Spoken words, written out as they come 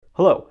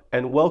Hello,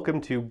 and welcome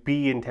to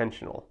Be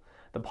Intentional,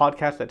 the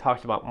podcast that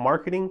talks about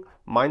marketing,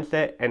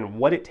 mindset, and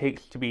what it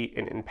takes to be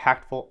an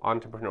impactful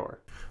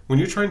entrepreneur. When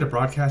you're trying to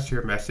broadcast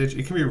your message,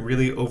 it can be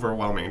really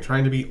overwhelming.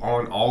 Trying to be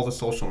on all the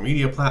social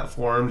media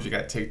platforms, you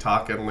got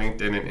TikTok and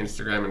LinkedIn and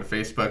Instagram and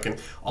Facebook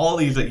and all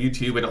these at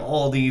YouTube and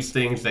all these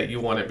things that you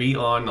want to be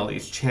on, all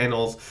these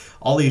channels,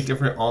 all these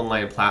different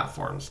online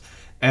platforms.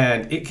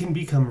 And it can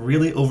become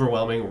really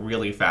overwhelming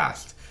really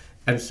fast.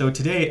 And so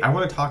today I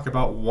want to talk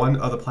about one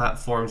of the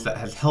platforms that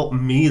has helped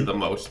me the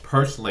most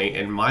personally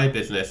in my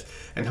business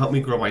and helped me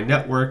grow my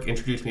network,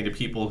 introduce me to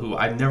people who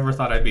I never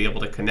thought I'd be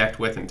able to connect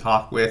with and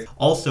talk with.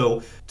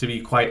 Also, to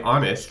be quite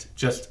honest,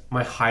 just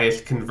my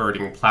highest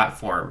converting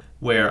platform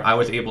where I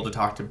was able to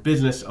talk to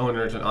business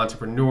owners and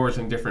entrepreneurs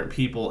and different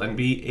people and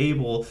be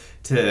able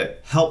to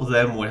help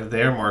them with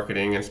their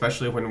marketing,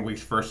 especially when we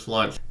first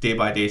launched Day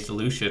by Day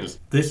Solutions.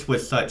 This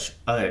was such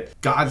a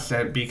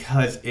godsend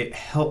because it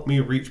helped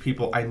me reach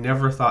people I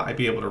never thought I'd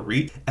be able to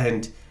reach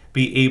and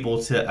be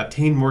able to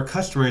obtain more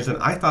customers than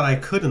I thought I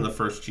could in the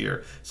first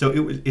year. So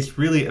it's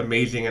really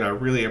amazing, and I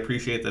really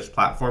appreciate this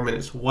platform, and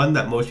it's one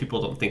that most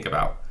people don't think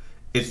about.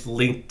 It's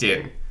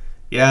LinkedIn.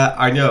 Yeah,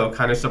 I know,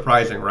 kind of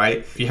surprising, right?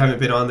 If you haven't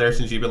been on there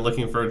since you've been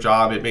looking for a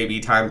job, it may be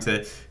time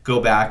to go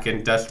back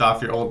and dust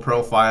off your old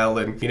profile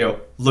and,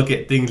 look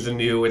at things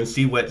anew and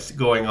see what's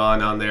going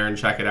on there and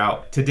check it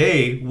out.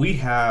 Today, we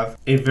have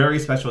a very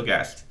special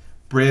guest,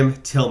 Brim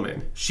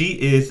Tillman. She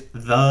is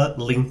the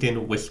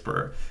LinkedIn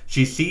Whisperer.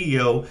 She's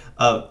CEO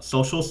of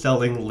Social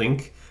Selling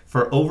Link.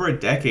 For over a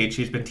decade,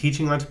 she's been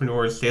teaching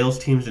entrepreneurs, sales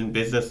teams, and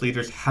business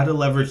leaders how to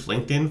leverage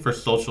LinkedIn for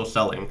social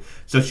selling.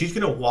 So she's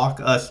going to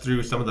walk us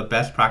through some of the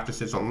best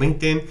practices on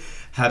LinkedIn,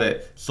 how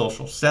to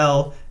social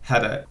sell, how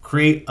to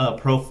create a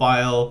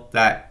profile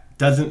that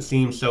doesn't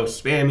seem so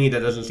spammy, that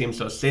doesn't seem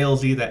so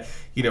salesy, that,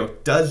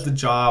 does the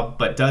job,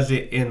 but does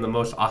it in the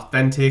most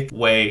authentic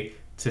way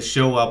to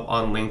show up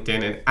on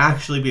LinkedIn and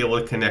actually be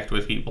able to connect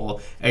with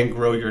people and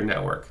grow your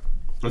network.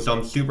 And so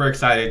I'm super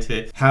excited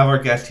to have our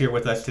guest here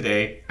with us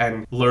today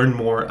and learn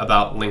more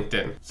about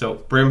LinkedIn. So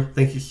Brim,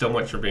 thank you so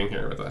much for being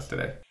here with us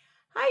today.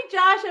 Hi,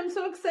 Josh. I'm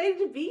so excited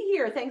to be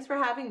here. Thanks for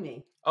having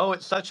me. Oh,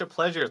 it's such a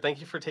pleasure.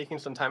 Thank you for taking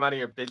some time out of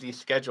your busy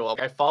schedule.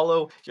 I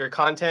follow your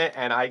content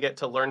and I get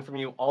to learn from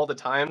you all the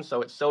time.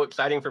 So it's so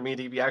exciting for me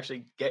to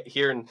actually get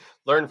here and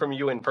learn from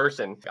you in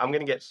person. I'm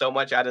going to get so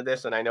much out of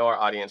this, and I know our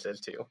audience is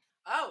too.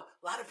 Oh,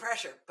 a lot of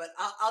pressure, but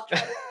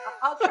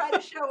I'll try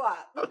to show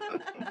up.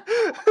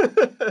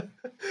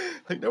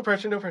 Like, no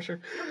pressure, no pressure.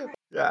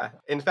 Yeah.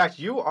 In fact,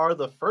 you are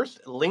the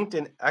first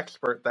LinkedIn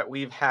expert that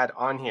we've had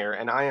on here,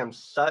 and I am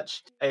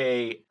such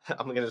I'm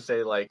going to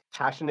say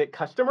passionate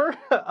customer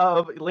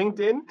of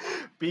LinkedIn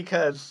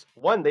because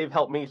one, they've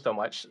helped me so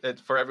much.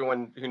 It's for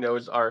everyone who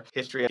knows our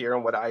history here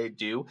and what I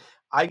do.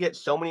 I get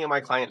so many of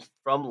my clients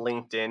from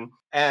LinkedIn,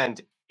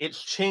 and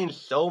it's changed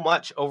so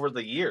much over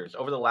the years.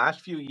 Over the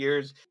last few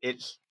years,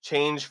 it's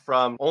changed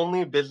from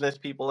only business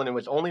people and it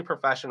was only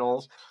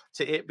professionals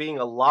to it being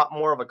a lot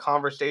more of a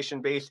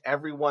conversation based.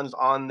 Everyone's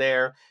on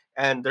there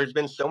and there's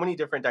been so many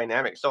different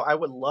dynamics. So I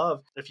would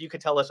love if you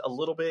could tell us a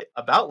little bit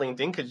about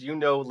LinkedIn, because you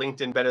know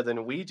LinkedIn better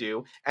than we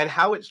do, and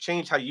how it's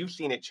changed, how you've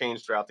seen it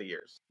change throughout the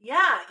years.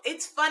 Yeah,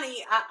 it's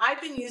funny.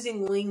 I've been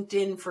using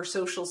LinkedIn for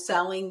social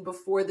selling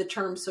before the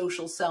term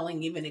social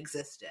selling even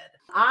existed.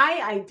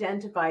 I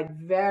identified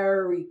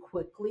very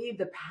quickly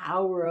the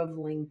power of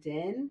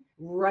LinkedIn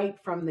right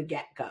from the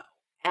get-go.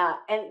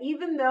 And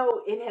even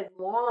though it had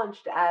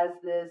launched as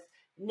this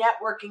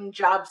networking,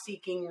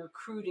 job-seeking,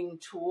 recruiting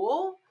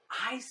tool,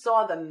 I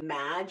saw the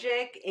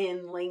magic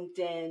in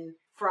LinkedIn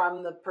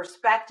from the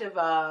perspective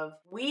of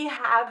we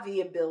have the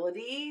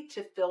ability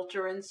to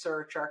filter and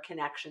search our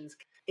connections.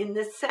 In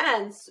this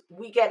sense,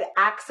 we get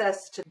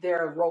access to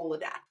their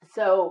Rolodex.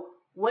 So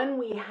when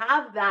we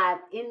have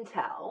that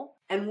intel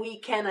and we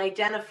can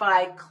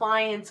identify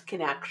clients'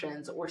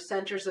 connections or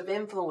centers of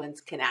influence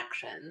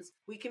connections,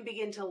 we can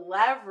begin to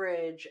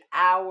leverage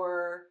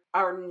our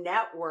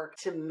network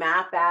to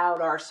map out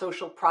our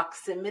social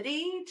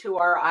proximity to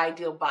our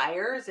ideal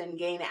buyers and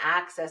gain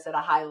access at a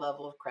high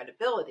level of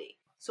credibility.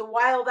 So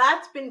while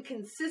that's been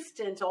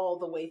consistent all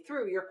the way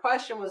through, your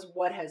question was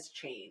what has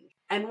changed?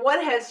 And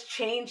what has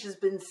changed has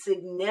been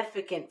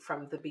significant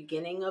from the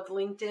beginning of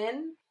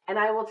LinkedIn. And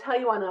I will tell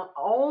you on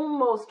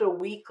almost a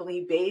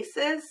weekly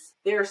basis,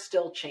 they're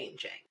still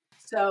changing.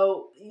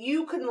 So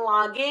you can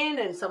log in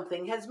and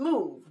something has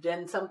moved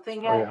and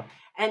something has,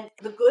 and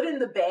the good and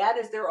the bad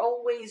is they're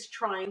always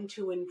trying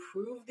to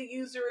improve the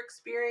user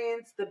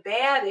experience. The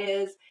bad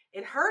is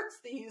it hurts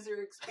the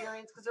user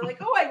experience because they're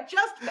like, oh, I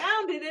just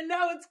found it and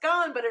now it's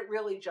gone, but it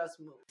really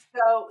just moved.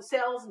 So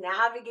Sales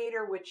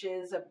Navigator, which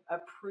is a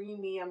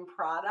premium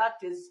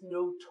product, is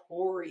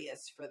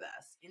notorious for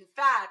this. In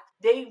fact,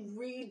 they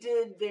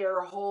redid their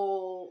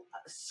whole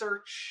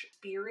search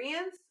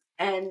experience.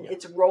 And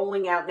it's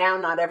rolling out now.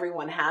 Not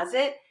everyone has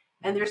it.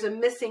 And there's a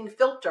missing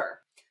filter.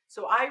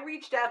 So I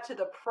reached out to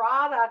the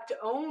product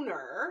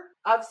owner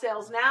of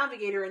Sales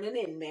Navigator in an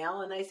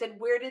email. And I said,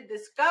 where did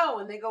this go?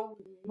 And they go,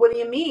 what do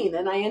you mean?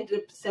 And I ended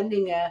up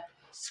sending a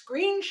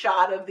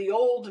screenshot of the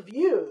old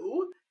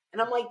view.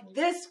 And I'm like,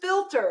 this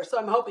filter. So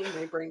I'm hoping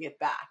they bring it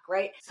back,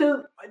 right?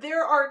 So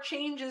there are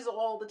changes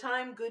all the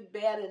time, good,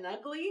 bad, and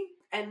ugly.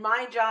 And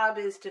my job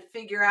is to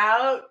figure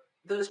out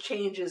those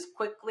changes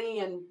quickly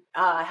and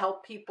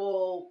help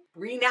people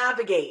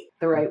re-navigate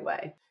the right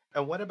way.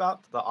 And what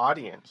about the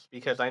audience?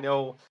 Because I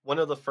know one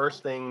of the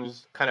first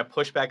things, kind of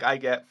pushback I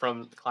get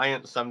from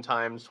clients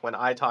sometimes when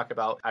I talk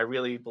about, I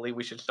really believe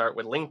we should start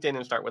with LinkedIn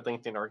and start with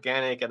LinkedIn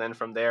organic, and then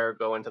from there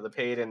go into the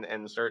paid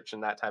and search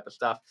and that type of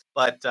stuff.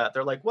 But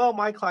they're like, well,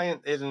 my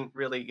client isn't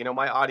really,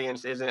 my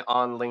audience isn't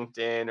on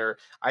LinkedIn, or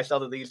I sell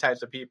to these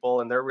types of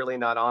people and they're really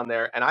not on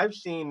there. And I've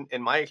seen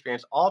in my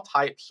experience all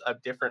types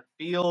of different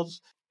fields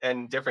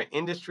and different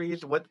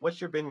industries. What's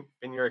been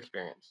your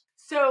experience?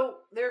 So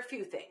there are a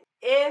few things.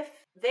 If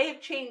they've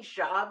changed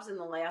jobs in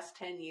the last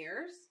 10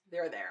 years,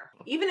 they're there.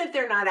 Even if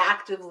they're not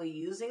actively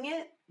using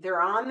it,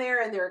 they're on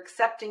there and they're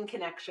accepting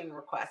connection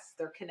requests.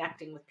 They're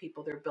connecting with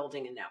people. They're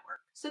building a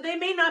network. So they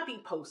may not be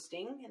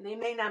posting and they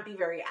may not be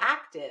very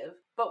active,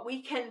 but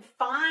we can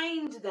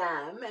find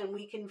them and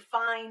we can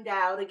find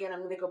out, again, I'm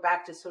going to go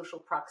back to social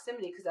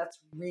proximity because that's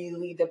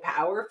really the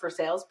power for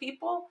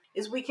salespeople,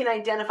 is we can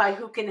identify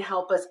who can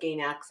help us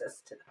gain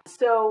access to them.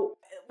 So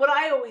what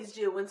I always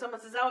do when someone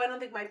says, oh, I don't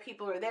think my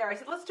people are there, I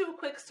said, let's do a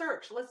quick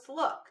search. Let's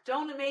look.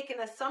 Don't make an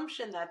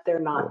assumption that they're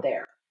not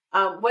there.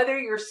 Whether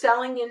you're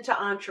selling into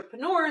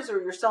entrepreneurs or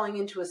you're selling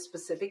into a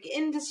specific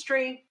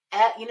industry,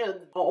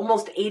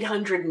 almost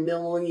 800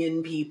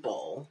 million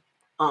people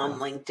on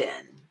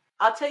LinkedIn.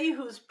 I'll tell you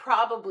who's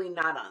probably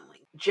not on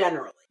LinkedIn,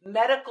 generally.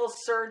 Medical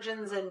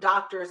surgeons and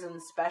doctors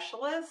and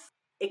specialists,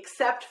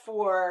 except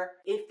for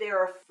if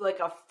they're like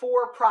a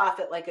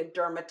for-profit, like a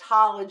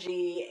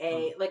dermatology,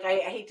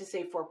 I hate to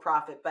say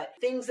for-profit, but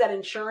things that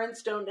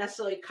insurance don't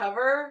necessarily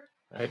cover,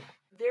 right?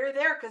 They're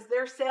there because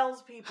they're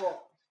salespeople.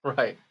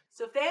 Right.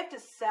 So if they have to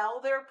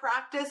sell their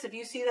practice, if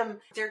you see them,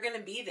 they're going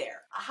to be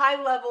there.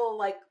 High level,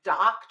 like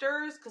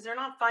doctors, because they're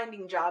not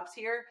finding jobs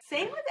here.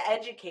 Same with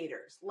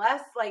educators.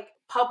 Less like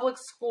public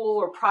school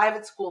or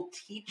private school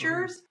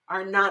teachers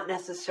are not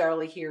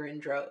necessarily here in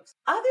droves.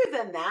 Other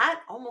than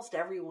that, almost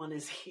everyone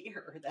is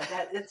here.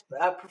 It's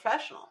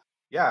professional.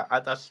 Yeah,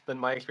 that's been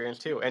my experience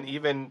too. And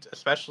even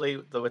especially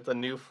with the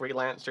new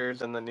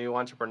freelancers and the new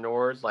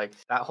entrepreneurs, like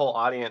that whole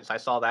audience, I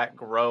saw that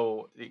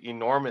grow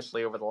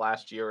enormously over the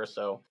last year or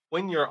so.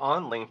 When you're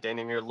on LinkedIn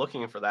and you're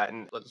looking for that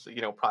and,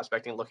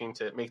 prospecting, looking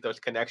to make those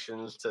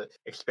connections to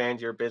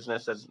expand your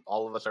business, as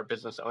all of us are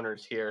business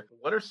owners here,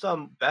 what are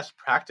some best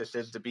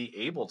practices to be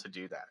able to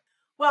do that?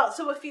 Well,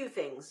 so a few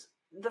things.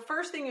 The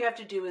first thing you have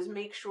to do is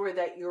make sure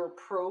that your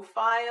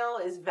profile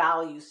is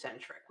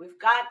value-centric. We've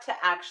got to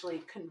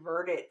actually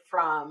convert it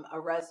from a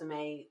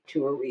resume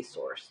to a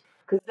resource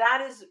because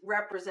that is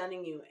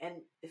representing you. And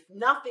if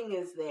nothing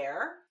is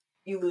there,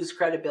 you lose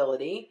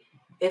credibility.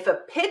 If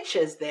a pitch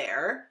is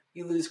there,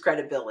 you lose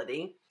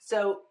credibility.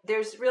 So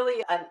there's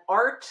really an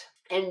art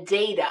and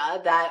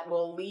data that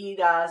will lead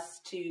us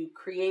to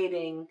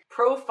creating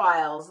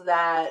profiles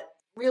that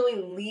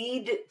really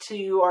lead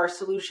to our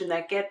solution,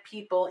 that get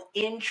people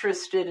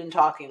interested in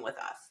talking with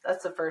us.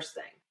 That's the first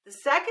thing. The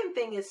second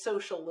thing is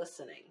social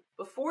listening.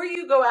 Before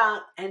you go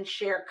out and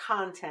share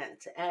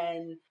content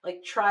and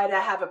try to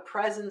have a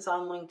presence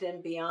on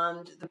LinkedIn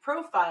beyond the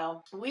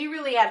profile, we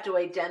really have to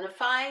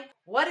identify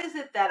what is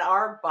it that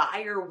our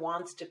buyer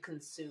wants to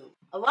consume.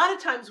 A lot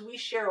of times we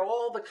share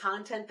all the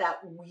content that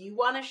we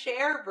want to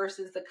share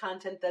versus the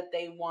content that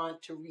they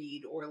want to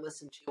read or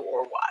listen to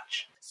or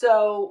watch.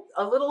 So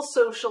a little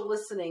social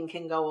listening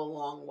can go a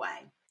long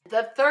way.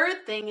 The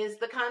third thing is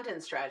the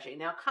content strategy.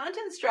 Now,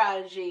 content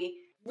strategy,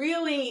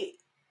 really,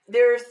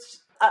 there's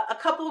a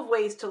couple of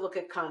ways to look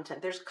at content.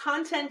 There's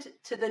content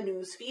to the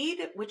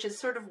newsfeed, which is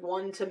sort of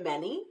one to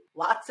many.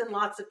 Lots and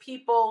lots of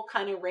people,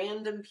 kind of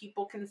random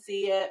people can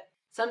see it.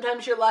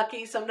 Sometimes you're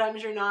lucky,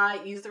 sometimes you're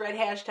not. Use the right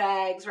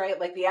hashtags, right?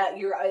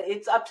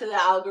 It's up to the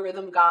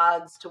algorithm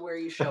gods to where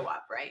you show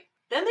up, right?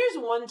 Then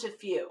there's one to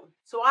few.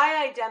 So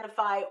I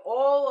identify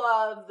all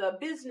of the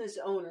business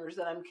owners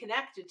that I'm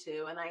connected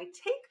to, and I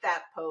take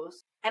that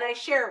post and I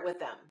share it with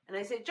them. And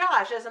I say,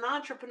 Josh, as an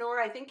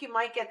entrepreneur, I think you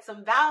might get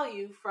some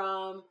value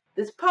from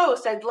this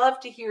post. I'd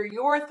love to hear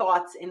your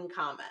thoughts in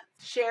comments.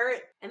 Share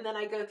it, and then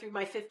I go through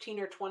my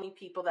 15 or 20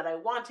 people that I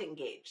want to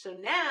engage. So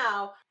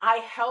now I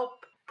help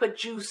put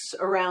juice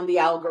around the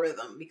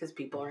algorithm because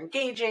people are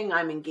engaging.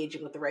 I'm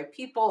engaging with the right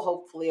people.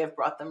 Hopefully I've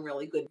brought them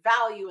really good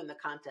value in the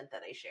content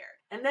that I shared.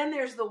 And then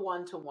there's the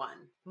one-to-one.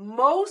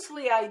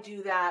 Mostly I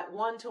do that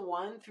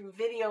one-to-one through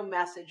video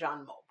message on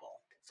mobile.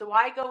 So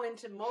I go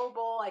into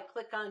mobile, I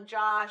click on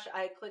Josh,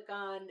 I click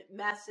on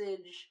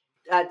message,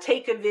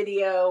 take a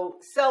video,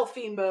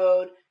 selfie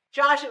mode.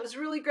 Josh, it was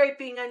really great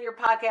being on your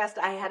podcast.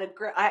 I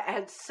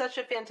had such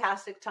a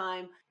fantastic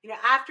time.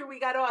 After we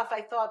got off, I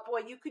thought,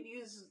 boy, you could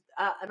use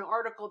an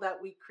article that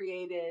we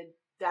created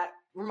that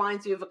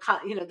reminds you of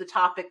the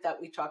topic that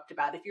we talked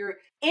about. If you're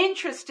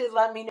interested,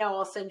 let me know.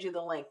 I'll send you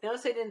the link.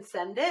 Notice I didn't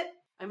send it.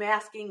 I'm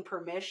asking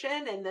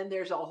permission, and then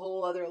there's a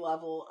whole other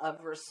level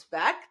of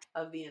respect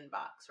of the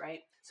inbox, right?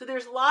 So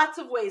there's lots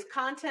of ways.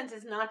 Content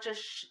is not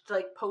just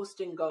like post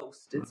and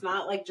ghost. It's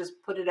not like just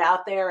put it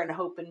out there and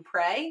hope and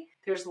pray.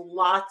 There's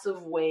lots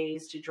of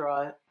ways to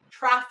draw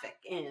traffic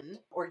in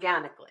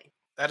organically.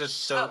 That is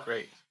so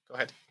great. Go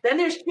ahead. Then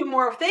there's two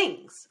more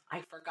things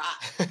I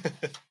forgot.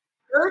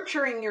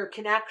 Nurturing your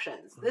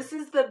connections. This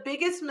is the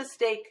biggest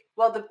mistake.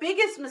 Well, the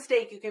biggest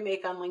mistake you can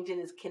make on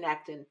LinkedIn is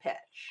connect and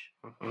pitch.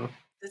 Mm-hmm.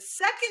 The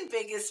second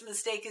biggest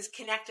mistake is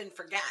connect and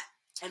forget.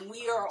 And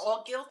we are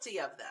all guilty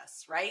of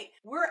this, right?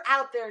 We're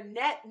out there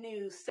net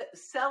new,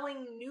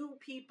 selling new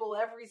people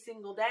every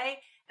single day.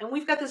 And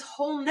we've got this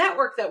whole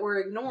network that we're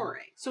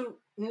ignoring. So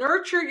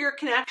nurture your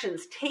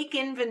connections, take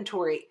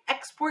inventory,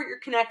 export your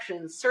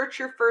connections, search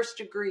your first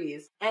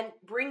degrees, and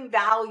bring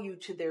value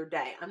to their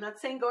day. I'm not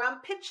saying go out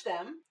and pitch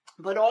them,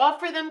 but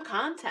offer them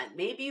content.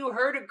 Maybe you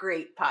heard a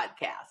great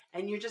podcast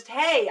and you're just,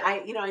 hey,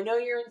 I know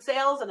you're in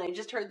sales and I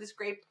just heard this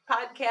great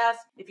podcast.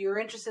 If you're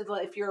interested,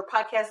 if you're a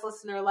podcast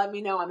listener, let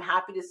me know. I'm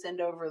happy to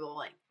send over the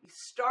link. You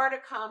start a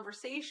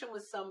conversation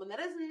with someone that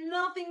has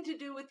nothing to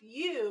do with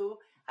you,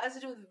 has to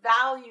do with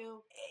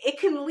value. It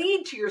can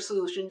lead to your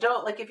solution.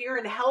 Don't, like if you're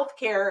in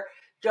healthcare,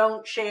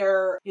 don't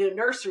share,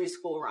 nursery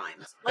school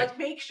rhymes. Like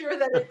make sure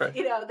that it's,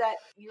 that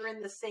you're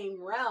in the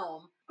same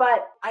realm.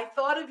 But I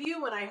thought of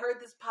you when I heard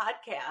this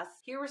podcast.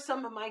 Here were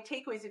some of my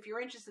takeaways. If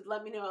you're interested,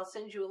 let me know. I'll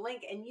send you a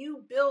link. And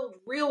you build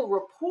real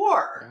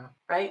rapport,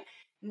 right?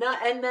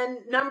 And then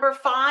number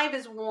 5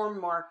 is warm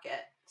market.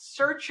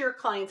 Search your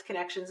clients'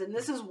 connections. And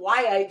this is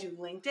why I do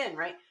LinkedIn,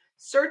 right?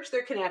 Search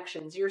their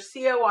connections. Your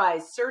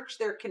COIs, search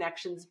their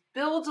connections.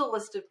 Build a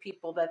list of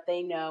people that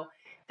they know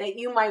that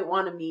you might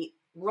want to meet.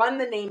 Run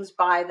the names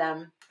by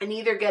them and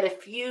either get a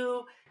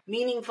few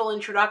meaningful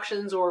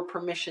introductions or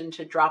permission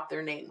to drop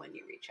their name when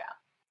you reach out.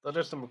 Those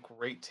are some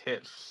great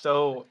tips.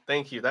 So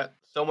thank you. That's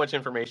so much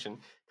information.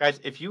 Guys,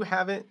 if you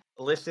haven't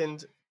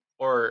listened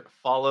or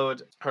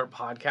followed her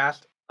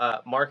podcast,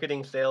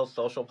 Marketing Sales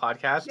Social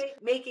Podcast.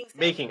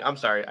 I'm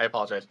sorry. I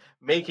apologize.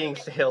 Making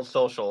Sales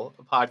Social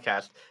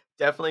Podcast.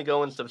 Definitely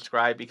go and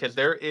subscribe because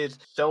there is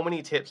so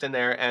many tips in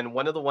there. And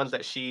one of the ones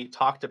that she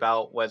talked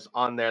about was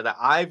on there that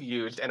I've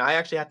used. And I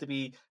actually have to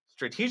be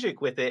strategic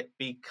with it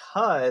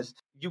because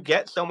you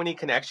get so many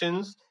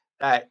connections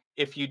that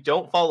if you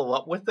don't follow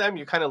up with them,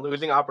 you're kind of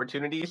losing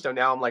opportunities. So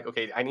now I'm like,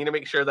 okay, I need to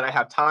make sure that I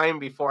have time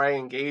before I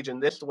engage in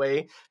this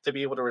way to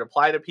be able to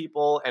reply to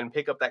people and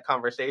pick up that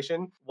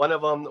conversation. One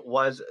of them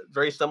was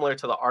very similar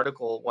to the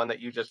article one that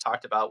you just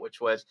talked about,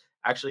 which was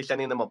actually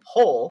sending them a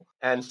poll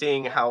and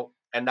seeing how,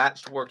 and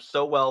that's worked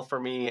so well for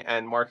me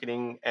and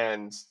marketing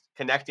and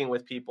connecting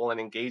with people and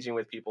engaging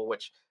with people,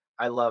 which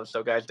I love.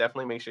 So guys,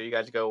 definitely make sure you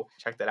guys go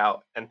check that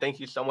out. And thank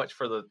you so much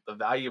for the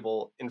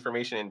valuable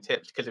information and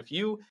tips. Because if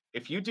you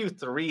do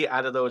 3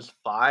 out of those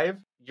 5,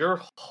 your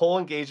whole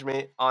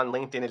engagement on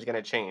LinkedIn is going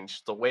to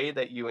change. The way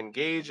that you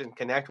engage and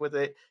connect with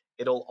it,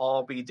 it'll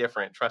all be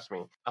different. Trust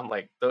me. I'm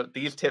like,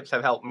 these tips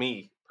have helped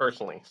me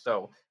personally.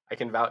 So I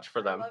can vouch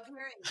for them. I love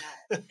hearing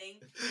that. Thank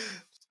you.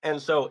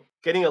 And so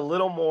getting a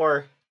little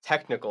more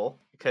technical,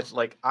 because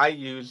like I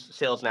use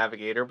Sales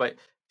Navigator, but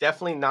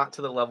definitely not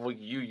to the level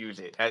you use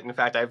it. In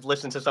fact, I've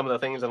listened to some of the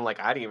things and I'm like,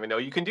 I didn't even know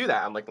you can do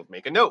that. I'm like,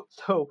 make a note.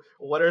 So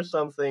what are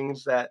some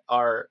things that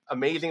are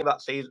amazing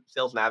about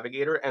Sales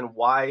Navigator and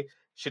why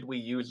should we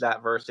use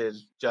that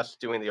versus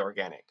just doing the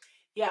organic?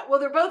 Yeah, well,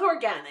 they're both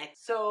organic.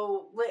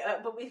 So,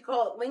 but we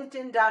call it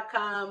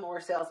LinkedIn.com or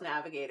Sales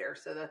Navigator.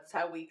 So that's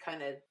how we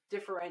kind of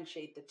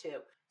differentiate the two.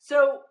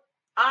 So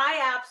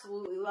I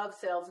absolutely love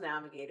Sales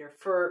Navigator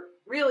for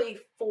really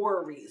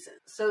 4 reasons.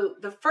 So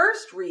the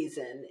first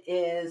reason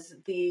is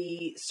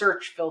the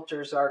search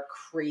filters are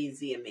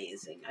crazy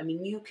amazing. I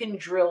mean, you can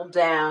drill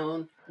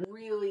down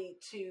really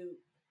to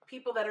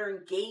people that are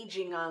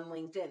engaging on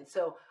LinkedIn.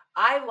 So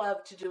I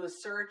love to do a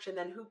search and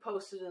then who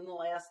posted in the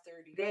last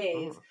 30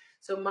 days.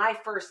 So my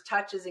first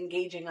touch is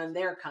engaging on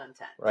their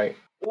content. Right.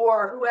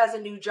 Or who has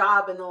a new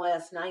job in the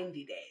last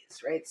 90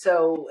 days, right?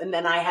 So, and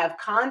then I have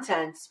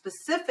content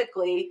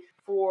specifically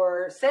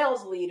for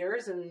sales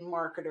leaders and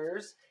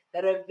marketers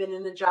that have been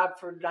in the job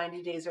for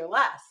 90 days or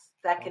less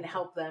that can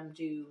help them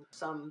do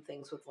some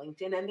things with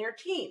LinkedIn and their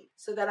team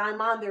so that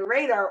I'm on their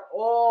radar,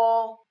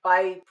 all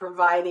by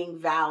providing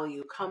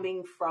value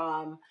coming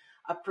from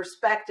a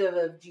perspective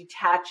of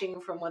detaching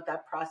from what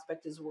that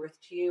prospect is worth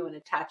to you and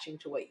attaching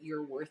to what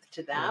you're worth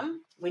to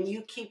them. When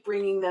you keep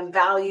bringing them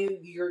value,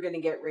 you're going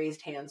to get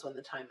raised hands when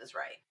the time is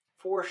right,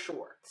 for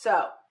sure.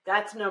 So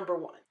that's number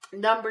 1.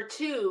 Number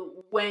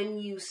 2, when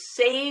you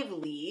save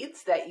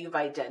leads that you've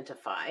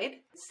identified,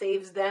 it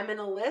saves them in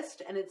a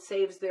list and it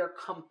saves their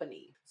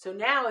company. So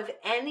now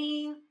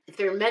if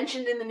they're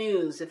mentioned in the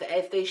news,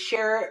 if they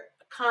share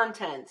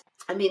content,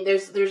 I mean,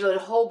 there's a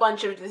whole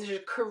bunch of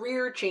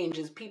career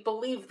changes. People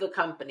leave the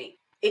company.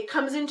 It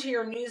comes into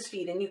your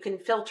newsfeed and you can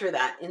filter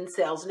that in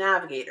Sales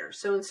Navigator.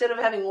 So instead of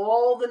having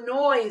all the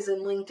noise in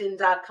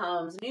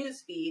LinkedIn.com's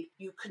newsfeed,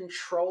 you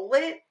control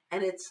it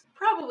and it's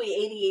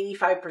probably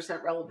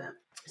 80-85% relevant.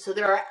 So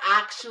there are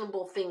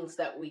actionable things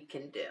that we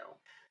can do.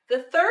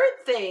 The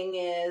third thing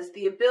is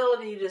the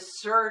ability to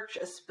search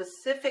a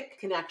specific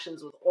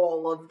connections with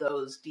all of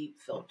those deep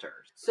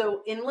filters.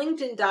 So in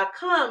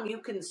LinkedIn.com, you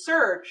can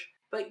search,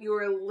 but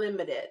you're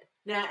limited.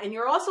 Now, and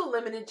you're also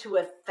limited to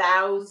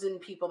 1,000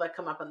 people that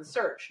come up on the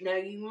search. Now,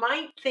 you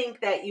might think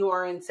that you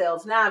are in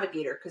Sales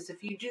Navigator, because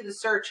if you do the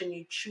search and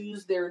you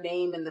choose their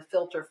name in the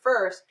filter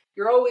first,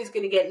 you're always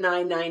going to get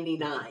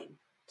 $9.99.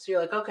 So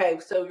you're like, okay,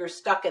 so you're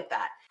stuck at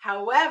that.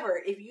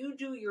 However, if you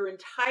do your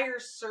entire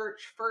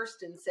search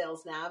first in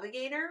Sales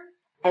Navigator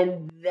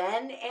and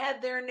then add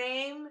their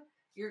name,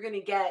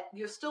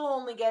 you'll still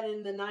only get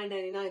in the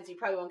 $9.99, so you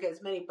probably won't get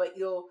as many, but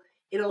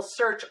it'll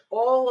search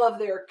all of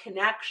their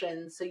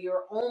connections, so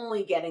you're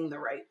only getting the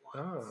right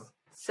ones. Oh.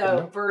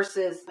 So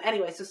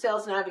so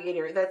Sales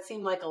Navigator, that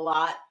seemed like a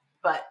lot,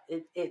 but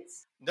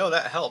it's... No,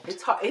 that helped.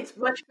 It's hard. It's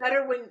much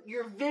better when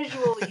you're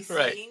visually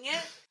right. seeing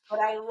it, but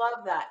I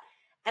love that.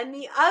 And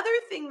the other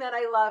thing that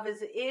I love is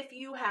if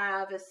you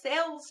have a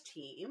sales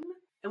team,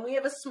 and we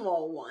have a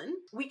small one,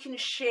 we can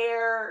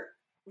share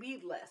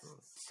lead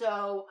lists.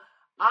 So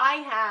I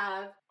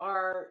have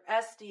our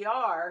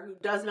SDR, who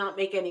does not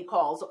make any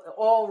calls,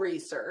 all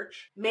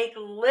research, make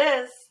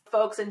lists,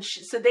 folks, and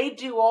so they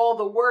do all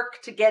the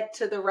work to get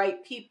to the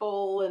right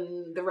people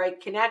and the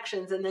right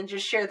connections, and then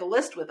just share the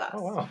list with us.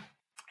 Oh, wow.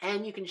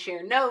 And you can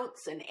share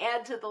notes and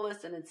add to the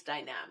list, and it's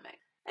dynamic.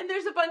 And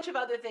there's a bunch of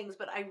other things,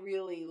 but I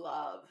really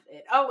love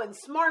it. Oh, and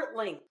Smart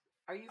Link.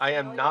 Are you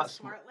familiar with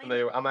Smart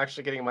Link? I'm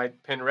actually getting my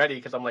pen ready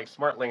because I'm like,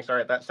 Smart Links. All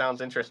right, that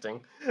sounds interesting.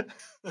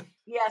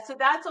 Yeah, so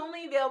that's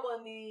only available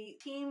in the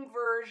team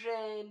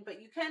version, but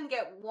you can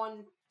get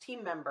one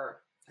team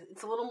member.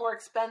 It's a little more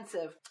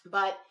expensive,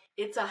 but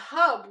it's a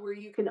hub where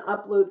you can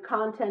upload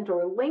content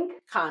or link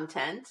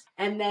content.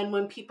 And then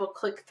when people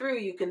click through,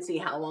 you can see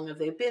how long have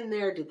they been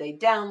there? Did they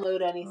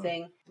download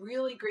anything?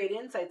 Really great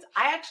insights.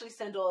 I actually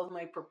send all of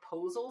my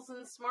proposals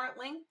in Smart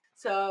Link.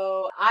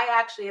 So I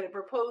actually had a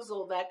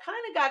proposal that kind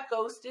of got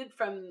ghosted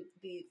from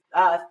the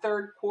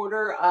third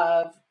quarter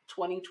of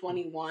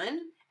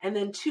 2021. And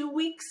then 2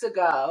 weeks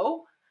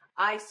ago,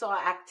 I saw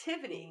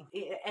activity.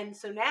 And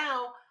so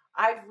now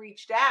I've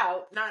reached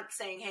out, not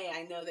saying, hey,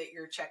 I know that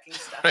you're checking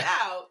stuff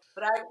out,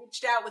 but I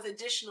reached out with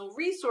additional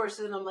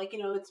resources. And I'm like,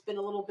 it's been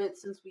a little bit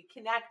since we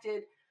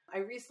connected. I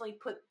recently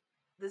put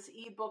this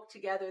ebook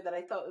together that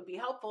I thought would be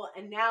helpful.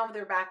 And now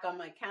they're back on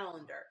my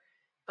calendar.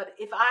 But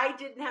if I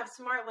didn't have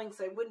Smart Links,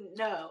 I wouldn't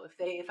know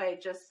if I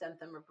had just sent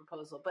them a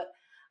proposal. But,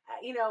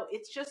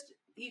 it's just,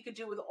 you could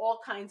do with all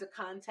kinds of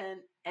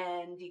content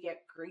and you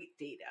get great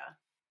data.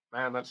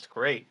 Man, that's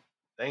great.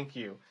 Thank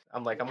you.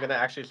 I'm going to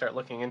actually start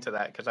looking into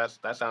that because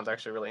that sounds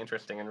actually really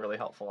interesting and really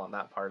helpful on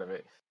that part of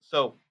it.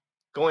 So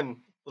going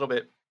a little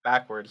bit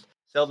backwards,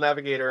 Sales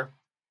Navigator,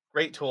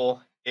 great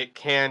tool. It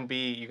can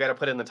be, you got to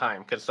put in the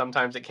time because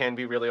sometimes it can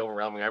be really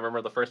overwhelming. I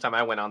remember the first time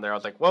I went on there, I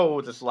was like,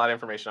 whoa, this is a lot of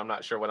information. I'm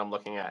not sure what I'm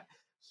looking at.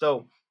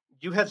 So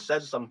you had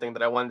said something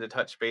that I wanted to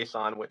touch base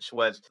on, which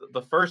was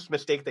the first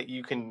mistake that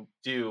you can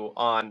do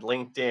on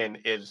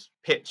LinkedIn is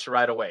pitch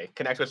right away,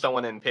 connect with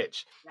someone and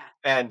pitch. Yeah.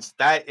 And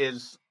that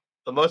is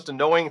the most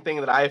annoying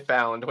thing that I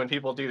found when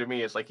people do to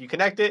me is like, you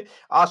connect it,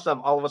 awesome.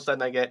 All of a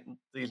sudden I get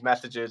these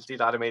messages, these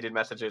automated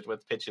messages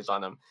with pitches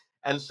on them.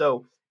 And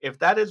so if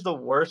that is the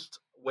worst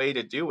way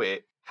to do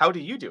it, how do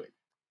you do it?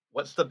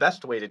 What's the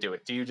best way to do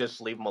it? Do you just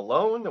leave them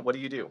alone? What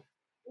do you do?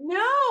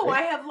 No,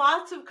 I have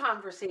lots of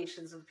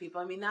conversations with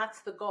people. I mean,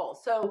 that's the goal.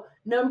 So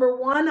number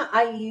one,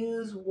 I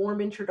use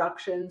warm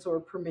introductions or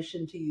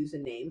permission to use a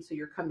name. So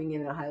you're coming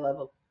in at a high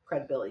level of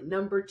credibility.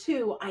 Number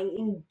two, I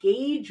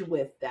engage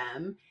with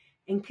them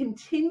and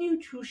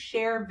continue to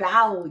share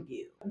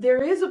value.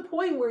 There is a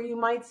point where you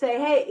might say,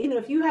 hey,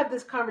 if you have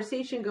this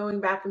conversation going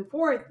back and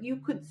forth, you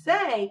could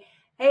say,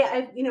 hey,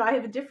 I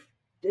have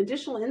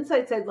additional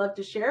insights I'd love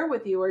to share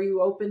with you. Are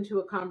you open to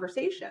a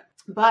conversation?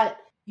 But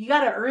you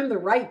got to earn the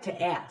right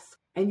to ask.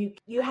 And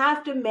you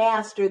have to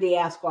master the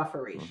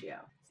ask-offer ratio.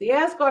 The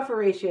ask-offer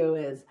ratio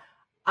is,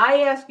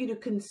 I ask you to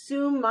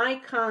consume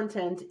my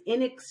content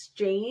in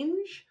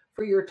exchange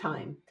for your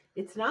time.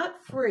 It's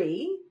not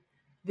free.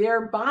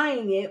 They're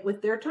buying it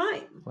with their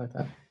time. Like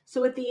that.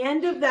 So at the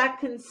end of that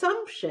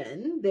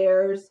consumption,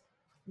 there's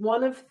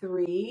one of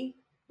three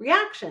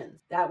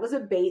reactions. That was a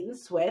bait and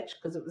switch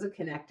because it was a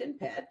connect and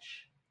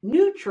pitch.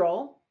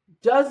 Neutral,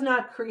 does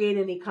not create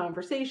any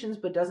conversations,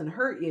 but doesn't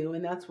hurt you.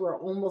 And that's where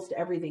almost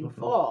everything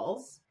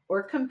falls.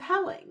 Or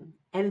compelling.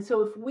 And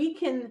so if we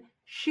can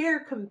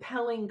share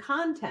compelling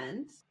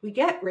content, we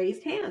get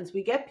raised hands.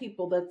 We get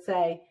people that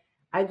say,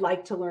 I'd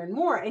like to learn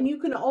more. And you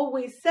can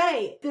always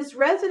say, this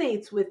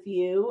resonates with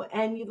you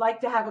and you'd like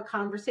to have a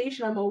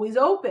conversation. I'm always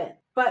open.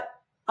 But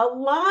a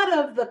lot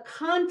of the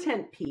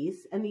content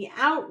piece and the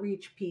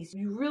outreach piece,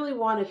 you really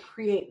want to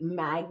create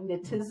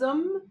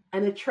magnetism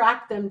and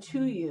attract them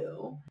to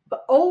you.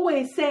 But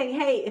always saying,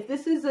 hey, if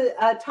this is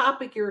a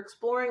topic you're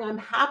exploring, I'm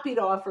happy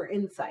to offer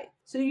insight.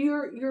 So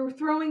you're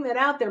throwing that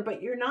out there,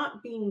 but you're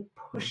not being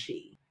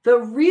pushy. The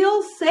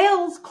real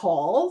sales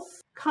calls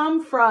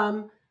come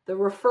from the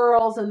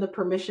referrals and the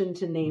permission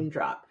to name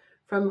drop,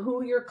 from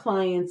who your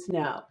clients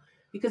know.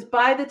 Because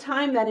by the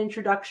time that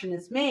introduction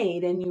is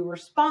made and you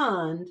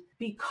respond,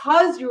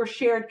 because your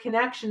shared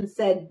connection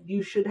said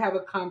you should have a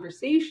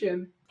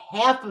conversation,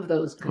 half of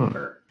those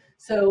convert.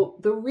 So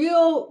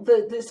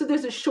so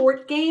there's a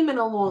short game and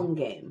a long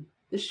game.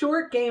 The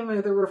short game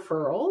are the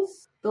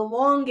referrals. The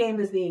long game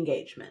is the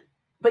engagement.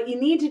 But you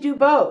need to do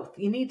both.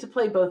 You need to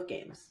play both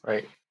games.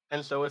 Right.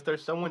 And so if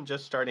there's someone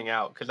just starting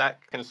out, because that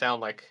can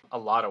sound like a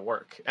lot of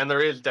work, and there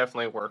is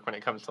definitely work when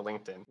it comes to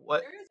LinkedIn.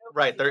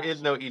 There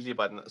is no easy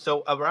button.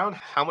 So around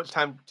how much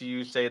time do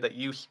you say that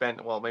you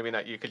spent? Well, maybe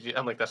not you, because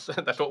I'm like,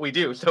 that's what we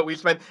do. So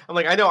I'm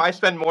like, I know I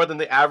spend more than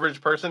the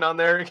average person on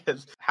there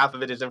because half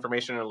of it is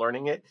information and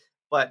learning it.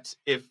 But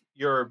if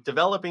you're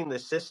developing the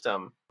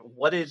system,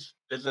 what is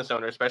business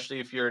owner, especially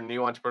if you're a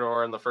new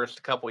entrepreneur in the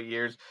first couple of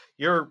years,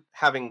 you're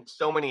having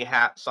so many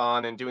hats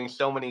on and doing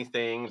so many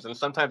things. And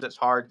sometimes it's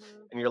hard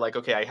and you're like,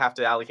 okay, I have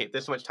to allocate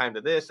this much time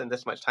to this and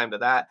this much time to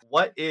that.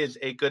 What is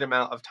a good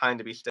amount of time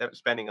to be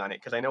spending on it?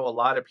 Because I know a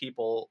lot of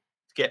people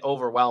get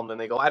overwhelmed and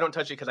they go, I don't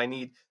touch it because I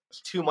need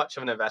too much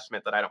of an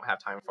investment that I don't have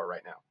time for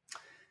right now.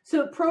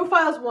 So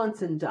profiles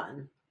once and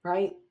done,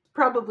 right?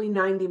 Probably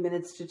 90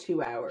 minutes to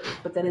 2 hours,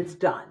 but then it's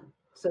done.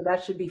 So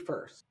that should be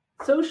first.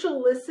 Social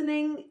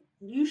listening,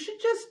 you should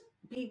just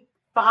be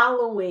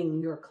following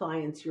your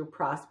clients, your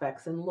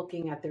prospects, and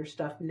looking at their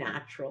stuff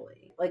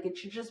naturally. Like it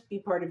should just be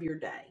part of your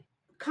day.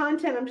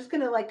 Content, I'm just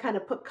going to kind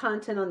of put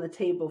content on the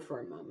table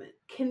for a moment.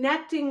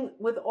 Connecting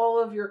with all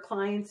of your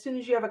clients as soon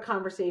as you have a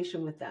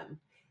conversation with them.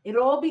 It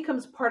all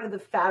becomes part of the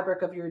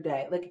fabric of your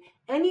day. Like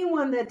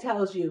anyone that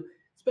tells you,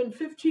 spend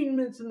 15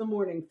 minutes in the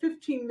morning,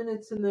 15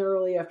 minutes in the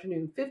early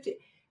afternoon,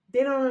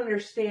 they don't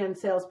understand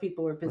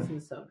salespeople or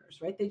business owners,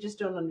 right? They just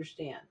don't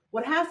understand.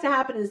 What has to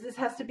happen is this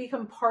has to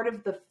become part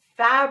of the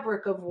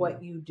fabric of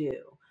what you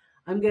do.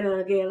 I'm going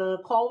to get on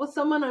a call with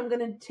someone. I'm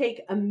going to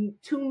take 2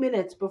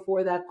 minutes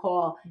before that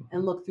call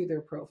and look through their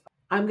profile.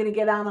 I'm going to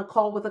get on a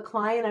call with a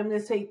client. I'm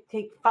going to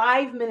take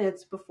 5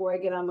 minutes before I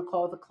get on the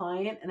call with a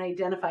client and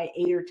identify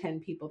 8 or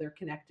 10 people they're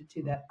connected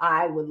to that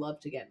I would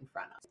love to get in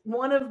front of.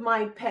 One of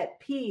my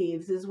pet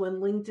peeves is when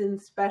LinkedIn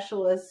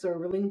specialists or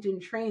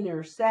LinkedIn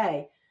trainers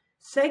say,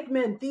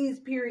 segment these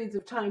periods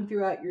of time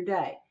throughout your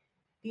day.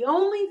 The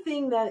only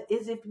thing that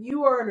is if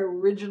you are an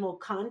original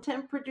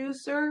content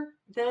producer,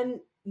 then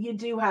you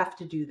do have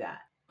to do that.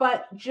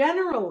 But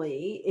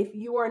generally, if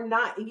you are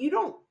not,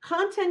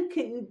 content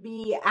can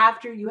be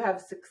after you have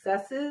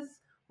successes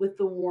with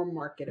the warm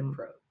market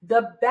approach.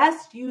 The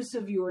best use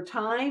of your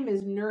time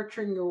is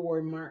nurturing your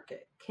warm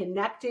market,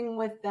 connecting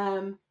with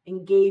them,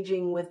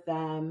 engaging with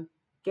them,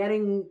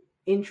 getting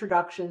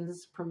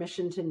introductions,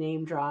 permission to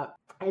name drop.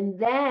 And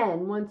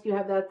then once you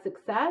have that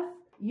success,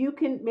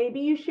 maybe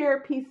you share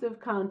a piece of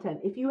content.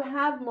 If you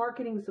have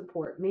marketing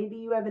support, maybe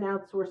you have an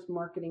outsourced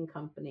marketing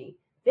company,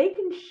 they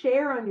can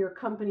share on your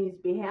company's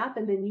behalf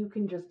and then you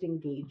can just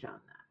engage on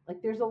that.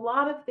 Like there's a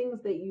lot of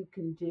things that you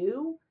can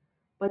do,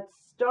 but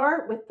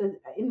start with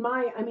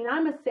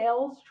I'm a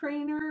sales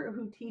trainer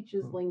who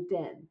teaches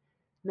LinkedIn,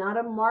 not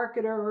a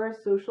marketer or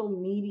a social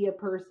media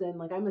person.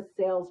 Like I'm a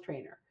sales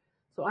trainer.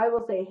 So I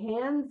will say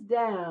hands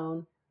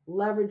down,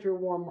 leverage your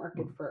warm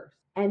market first.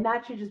 And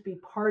that should just be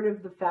part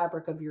of the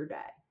fabric of your day.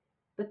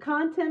 The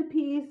content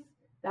piece,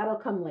 that'll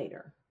come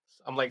later.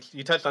 I'm like,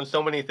 you touched on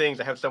so many things.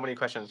 I have so many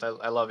questions.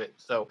 I love it.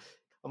 So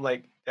I'm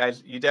like,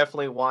 guys, you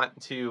definitely want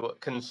to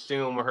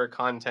consume her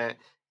content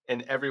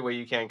in every way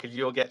you can because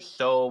you'll get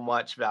so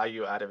much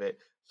value out of it.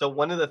 So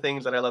one of the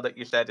things that I love that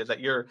you said is that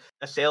you're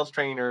a sales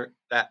trainer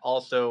that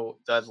also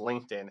does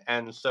LinkedIn.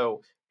 And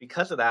so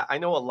because of that, I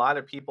know a lot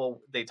of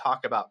people, they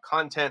talk about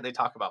content, they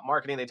talk about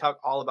marketing, they talk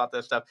all about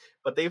this stuff,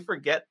 but they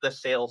forget the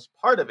sales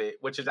part of it,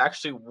 which is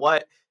actually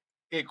what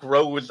it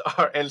grows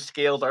and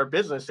scales our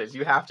businesses.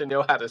 You have to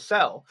know how to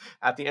sell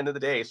at the end of the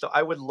day. So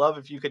I would love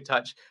if you could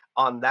touch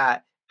on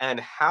that and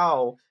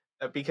how,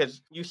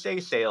 because you say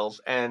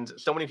sales and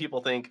so many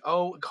people think,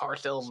 oh, car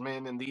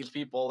salesman and these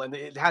people, and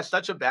it has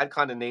such a bad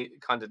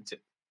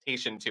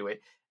connotation to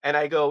it. And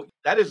I go,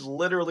 that is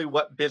literally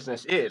what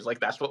business is.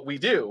 Like, that's what we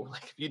do.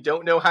 Like, if you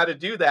don't know how to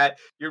do that,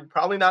 you're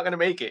probably not going to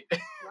make it.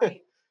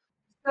 Right.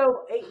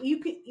 So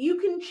you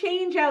can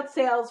change out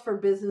sales for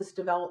business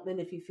development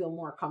if you feel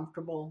more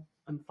comfortable.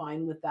 I'm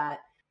fine with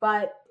that.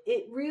 But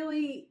it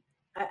really,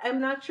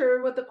 I'm not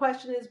sure what the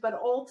question is, but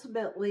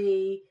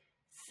ultimately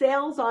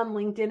sales on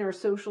LinkedIn or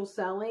social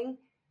selling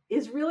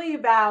is really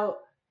about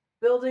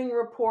building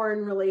rapport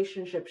and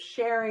relationships,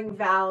 sharing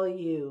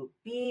value,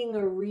 being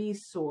a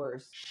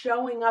resource,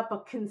 showing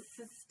up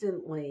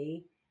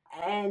consistently,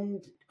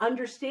 and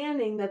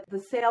understanding that the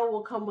sale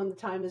will come when the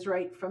time is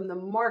right from the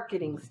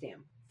marketing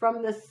standpoint.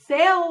 From the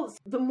sales,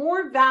 the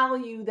more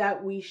value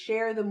that we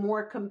share, the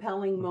more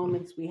compelling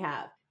moments we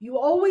have. You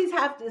always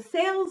have to,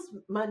 sales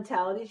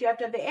mentalities, you have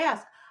to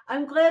ask,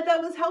 I'm glad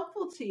that was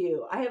helpful to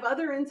you. I have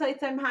other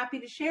insights I'm happy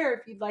to share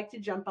if you'd like to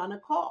jump on a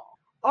call.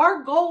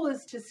 Our goal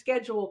is to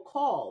schedule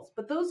calls,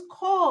 but those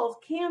calls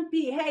can't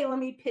be, hey, let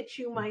me pitch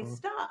you my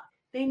stuff.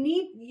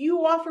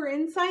 You offer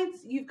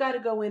insights, you've got to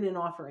go in and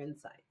offer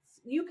insights.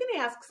 you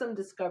can ask some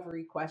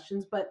discovery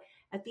questions, but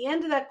at the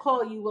end of that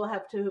call, you will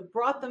have to have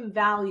brought them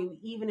value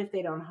even if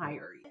they don't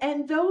hire you.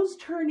 And those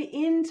turn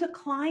into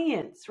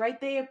clients, right?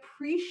 They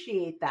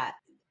appreciate that.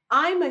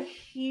 I'm a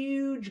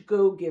huge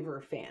Go Giver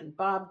fan,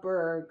 Bob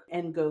Burg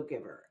and Go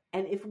Giver.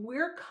 And if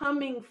we're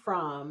coming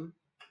from,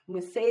 I'm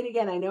going to say it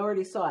again, I know I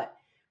already saw it,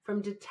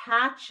 from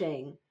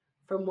detaching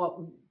from what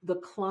the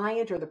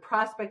client or the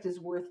prospect is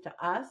worth to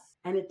us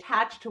and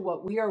attached to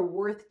what we are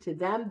worth to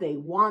them, they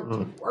want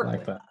to work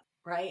with us,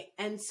 right?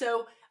 And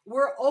so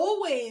we're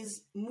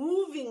always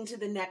moving to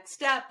the next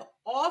step,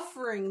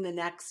 offering the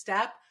next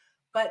step,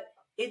 but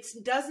it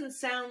doesn't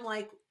sound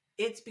like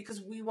it's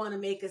because we want to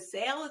make a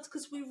sale. It's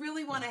because we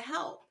really want to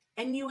help.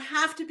 And you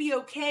have to be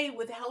okay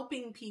with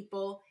helping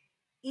people,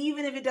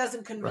 even if it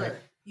doesn't convert.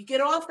 Right. You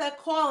get off that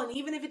call, and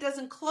even if it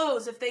doesn't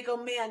close, if they go,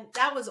 man,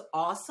 that was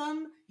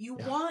awesome, you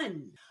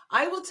won.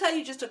 I will tell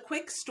you just a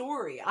quick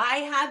story. I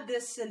had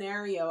this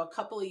scenario a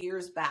couple of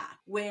years back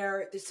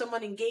where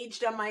someone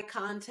engaged on my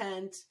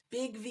content,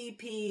 big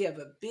VP of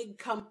a big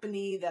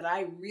company that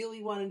I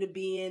really wanted to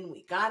be in.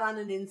 We got on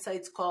an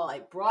insights call. I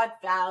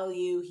brought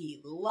value.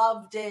 He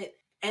loved it.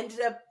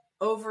 Ended up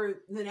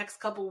over the next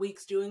couple of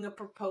weeks doing a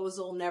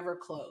proposal, never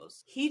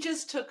closed. He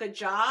just took a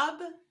job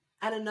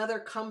at another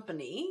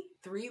company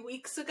 3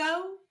 weeks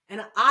ago.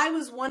 And I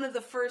was one of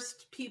the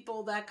first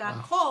people that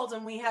got called,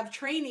 and we have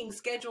training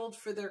scheduled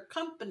for their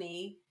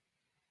company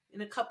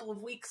in a couple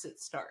of weeks. It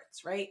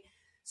starts, right?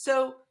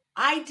 So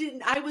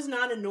I was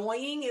not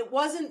annoying. It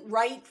wasn't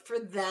right for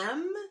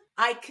them.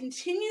 I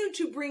continued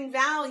to bring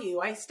value.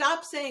 I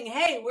stopped saying,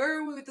 hey, where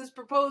are we with this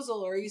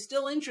proposal? Or are you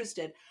still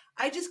interested?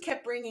 I just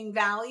kept bringing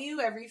value.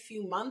 Every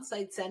few months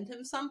I'd send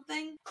him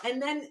something.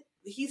 And then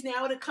he's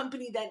now at a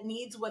company that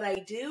needs what I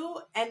do.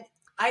 And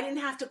I didn't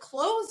have to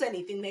close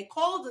anything. They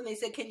called and they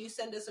said, can you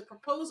send us a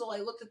proposal? I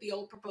looked at the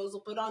old proposal,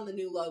 put on the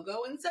new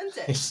logo, and sent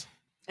it.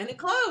 And it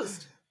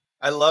closed.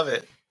 I love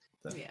it.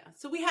 Yeah.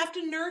 So we have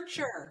to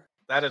nurture.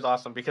 That is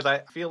awesome, because I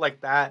feel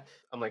like that,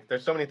 I'm like,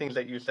 there's so many things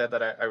that you said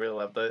that I really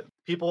love. The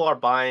people are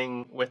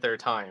buying with their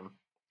time.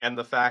 And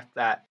the fact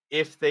that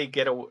if they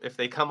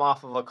come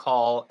off of a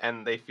call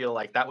and they feel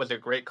like that was a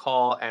great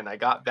call and I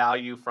got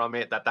value from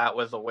it, that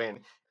was a win.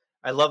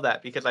 I love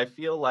that, because I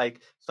feel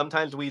like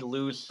sometimes we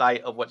lose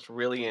sight of what's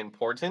really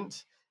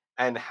important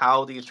and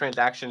how these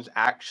transactions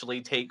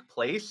actually take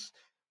place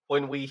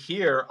when we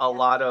hear a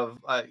lot of,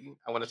 I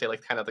want to say,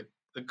 like, kind of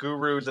the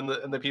gurus and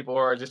the people who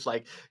are just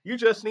like, you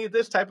just need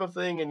this type of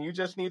thing and you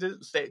just need to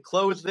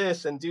close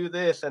this and do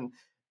this. And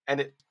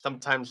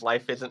sometimes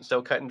life isn't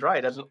so cut and dry.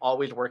 It doesn't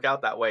always work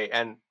out that way.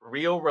 And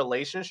real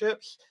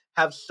relationships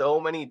have so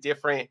many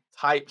different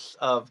types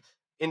of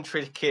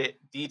intricate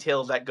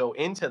details that go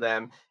into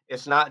them.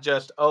 It's not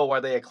just, oh, are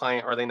they a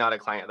client or are they not a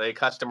client? Are they a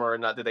customer or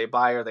not? Did they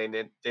buy or they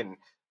didn't?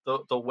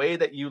 The way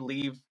that you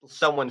leave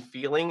someone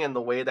feeling and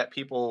the way that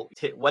people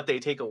what they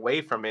take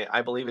away from it,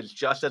 I believe, is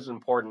just as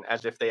important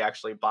as if they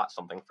actually bought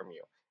something from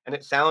you. And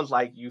it sounds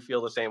like you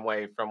feel the same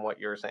way from what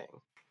you're saying.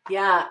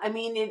 Yeah, I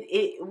mean,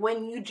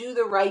 when you do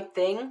the right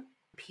thing,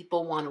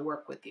 people want to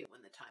work with you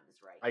when the time is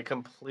right. I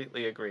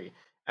completely agree.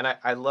 And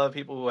I love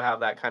people who have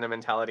that kind of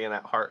mentality and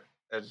that heart,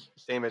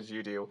 same as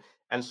you do.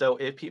 And so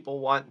if people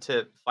want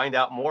to find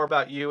out more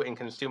about you and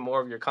consume more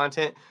of your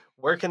content,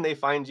 where can they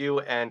find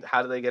you and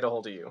how do they get a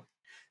hold of you?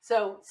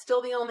 So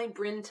still the only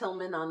Bryn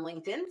Tillman on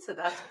LinkedIn, so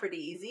that's pretty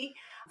easy.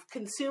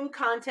 Consume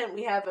content.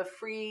 We have a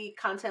free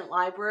content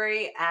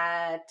library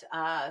at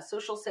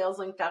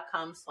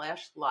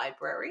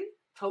socialsaleslink.com/library.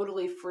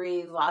 Totally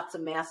free, lots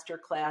of master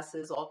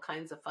classes, all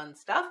kinds of fun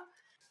stuff.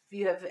 If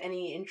you have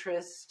any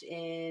interest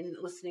in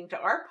listening to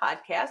our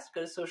podcast,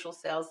 go to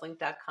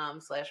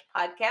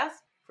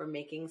socialsaleslink.com/podcast for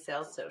Making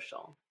Sales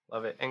Social.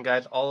 Love it. And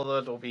guys, all of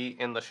those will be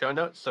in the show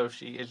notes. So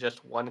she is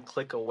just one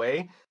click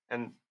away,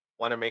 and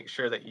want to make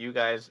sure that you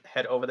guys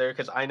head over there,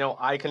 because I know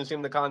I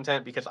consume the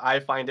content because I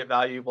find it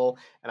valuable,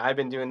 and I've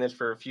been doing this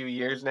for a few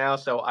years now.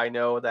 So I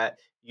know that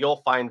you'll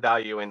find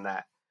value in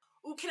that.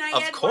 Ooh, can I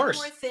add one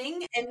more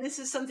thing? And this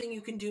is something you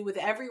can do with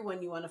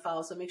everyone you want to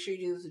follow. So make sure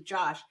you do this with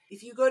Josh.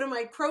 If you go to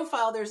my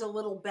profile, there's a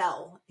little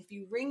bell. If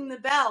you ring the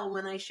bell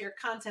when I share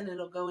content,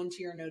 it'll go into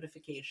your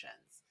notifications.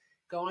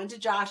 Go onto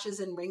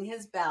Josh's and ring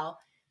his bell.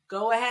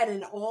 Go ahead,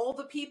 and all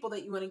the people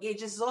that you want to engage.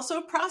 This is also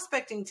a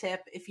prospecting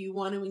tip. If you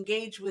want to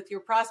engage with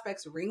your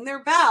prospects, ring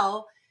their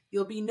bell.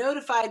 You'll be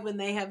notified when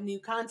they have new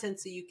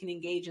content so you can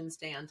engage and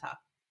stay on top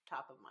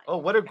of mind. Oh,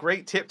 what a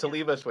great tip to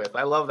leave us with.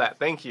 I love that.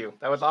 Thank you.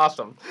 That was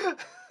awesome.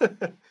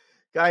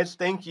 Guys,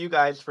 thank you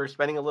guys for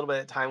spending a little bit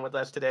of time with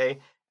us today.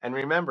 And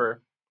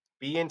remember,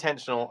 be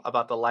intentional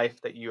about the life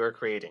that you are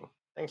creating.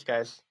 Thanks,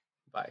 guys.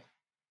 Bye.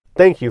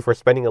 Thank you for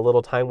spending a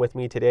little time with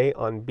me today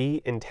on Be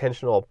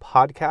Intentional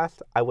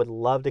podcast. I would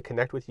love to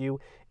connect with you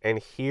and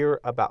hear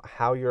about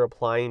how you're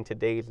applying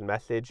today's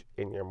message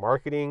in your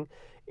marketing,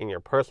 in your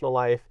personal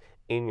life,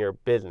 in your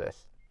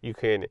business. You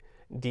can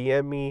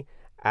DM me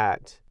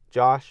at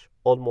Josh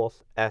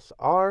Oldmos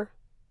SR.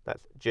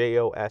 That's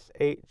JoshOlmos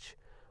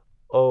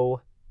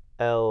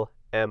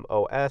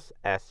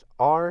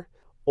SR.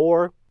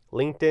 Or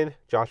LinkedIn,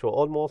 Joshua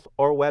Oldmos,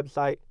 or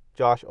website,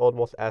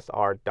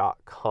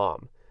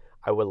 josholdmossr.com.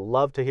 I would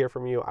love to hear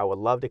from you. I would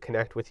love to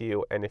connect with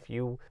you. And if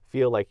you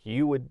feel like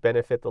you would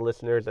benefit the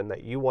listeners and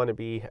that you want to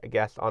be a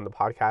guest on the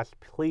podcast,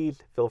 please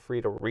feel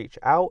free to reach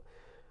out.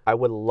 I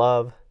would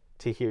love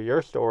to hear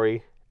your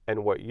story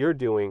and what you're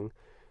doing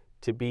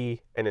to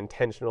be an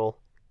intentional,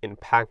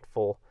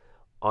 impactful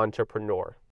entrepreneur.